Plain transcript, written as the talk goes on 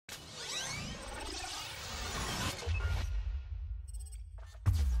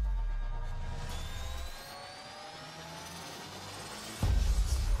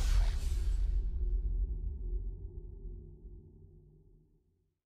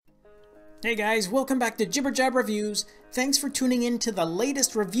Hey guys, welcome back to Jibber Jab Reviews. Thanks for tuning in to the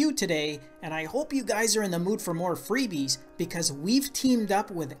latest review today, and I hope you guys are in the mood for more freebies because we've teamed up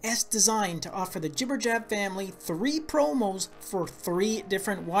with SDesign to offer the Jibber Jab family 3 promos for 3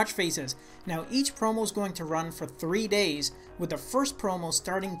 different watch faces. Now each promo is going to run for 3 days, with the first promo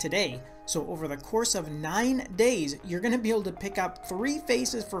starting today. So over the course of 9 days, you're going to be able to pick up 3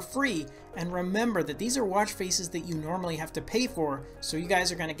 faces for free. And remember that these are watch faces that you normally have to pay for, so you guys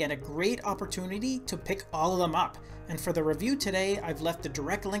are going to get a great opportunity to pick all of them up. And for the review today, I've left a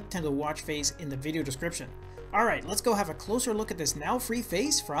direct link to the watch face in the video description. Alright, let's go have a closer look at this now free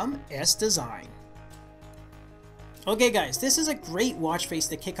face from SDesign. Okay guys, this is a great watch face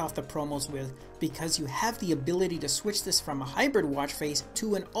to kick off the promos with because you have the ability to switch this from a hybrid watch face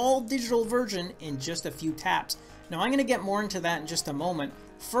to an all digital version in just a few taps. Now I'm going to get more into that in just a moment.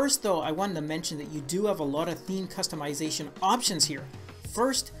 First though, I wanted to mention that you do have a lot of theme customization options here.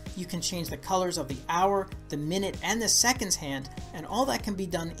 First, you can change the colors of the hour, the minute, and the seconds hand, and all that can be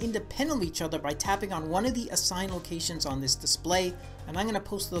done independent of each other by tapping on one of the assigned locations on this display, and I'm going to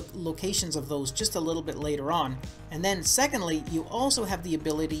post the locations of those just a little bit later on. And then secondly, you also have the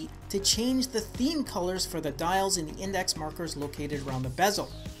ability to change the theme colors for the dials and the index markers located around the bezel.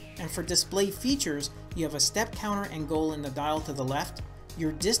 And for display features, you have a step counter and goal in the dial to the left.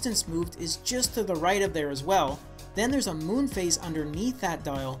 Your distance moved is just to the right of there as well. Then there's a moon phase underneath that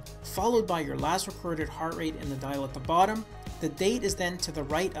dial, followed by your last recorded heart rate in the dial at the bottom. The date is then to the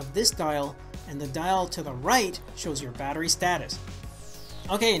right of this dial, and the dial to the right shows your battery status.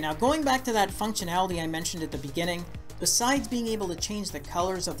 Okay, now going back to that functionality I mentioned at the beginning, besides being able to change the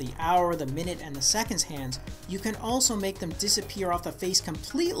colors of the hour, the minute, and the seconds hands, you can also make them disappear off the face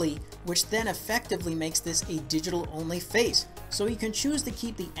completely, which then effectively makes this a digital only face. So you can choose to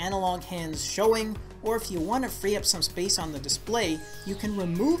keep the analog hands showing, or if you want to free up some space on the display, you can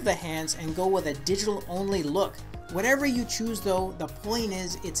remove the hands and go with a digital only look. Whatever you choose though, the point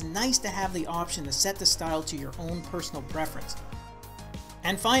is it's nice to have the option to set the style to your own personal preference.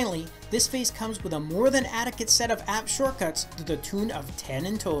 And finally, this face comes with a more than adequate set of app shortcuts to the tune of 10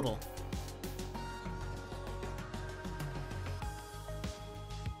 in total.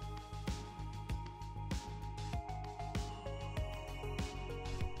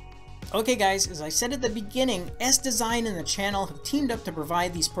 Okay guys, as I said at the beginning, SDesign and the channel have teamed up to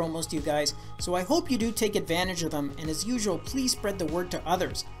provide these promos to you guys, so I hope you do take advantage of them, and as usual, please spread the word to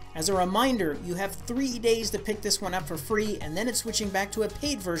others. As a reminder, you have 3 days to pick this one up for free, and then it's switching back to a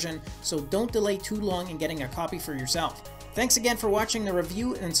paid version, so don't delay too long in getting a copy for yourself. Thanks again for watching the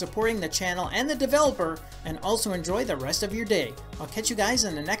review and supporting the channel and the developer, and also enjoy the rest of your day. I'll catch you guys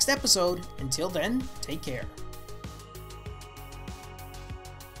in the next episode. Until then, take care.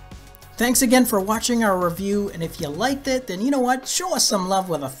 Thanks again for watching our review, and if you liked it, then you know what, show us some love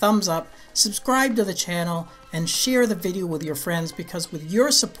with a thumbs up, subscribe to the channel, and share the video with your friends, because with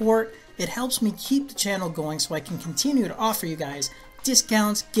your support, it helps me keep the channel going so I can continue to offer you guys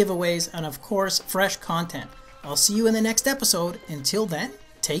discounts, giveaways, and of course, fresh content. I'll see you in the next episode. Until then,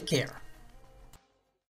 take care.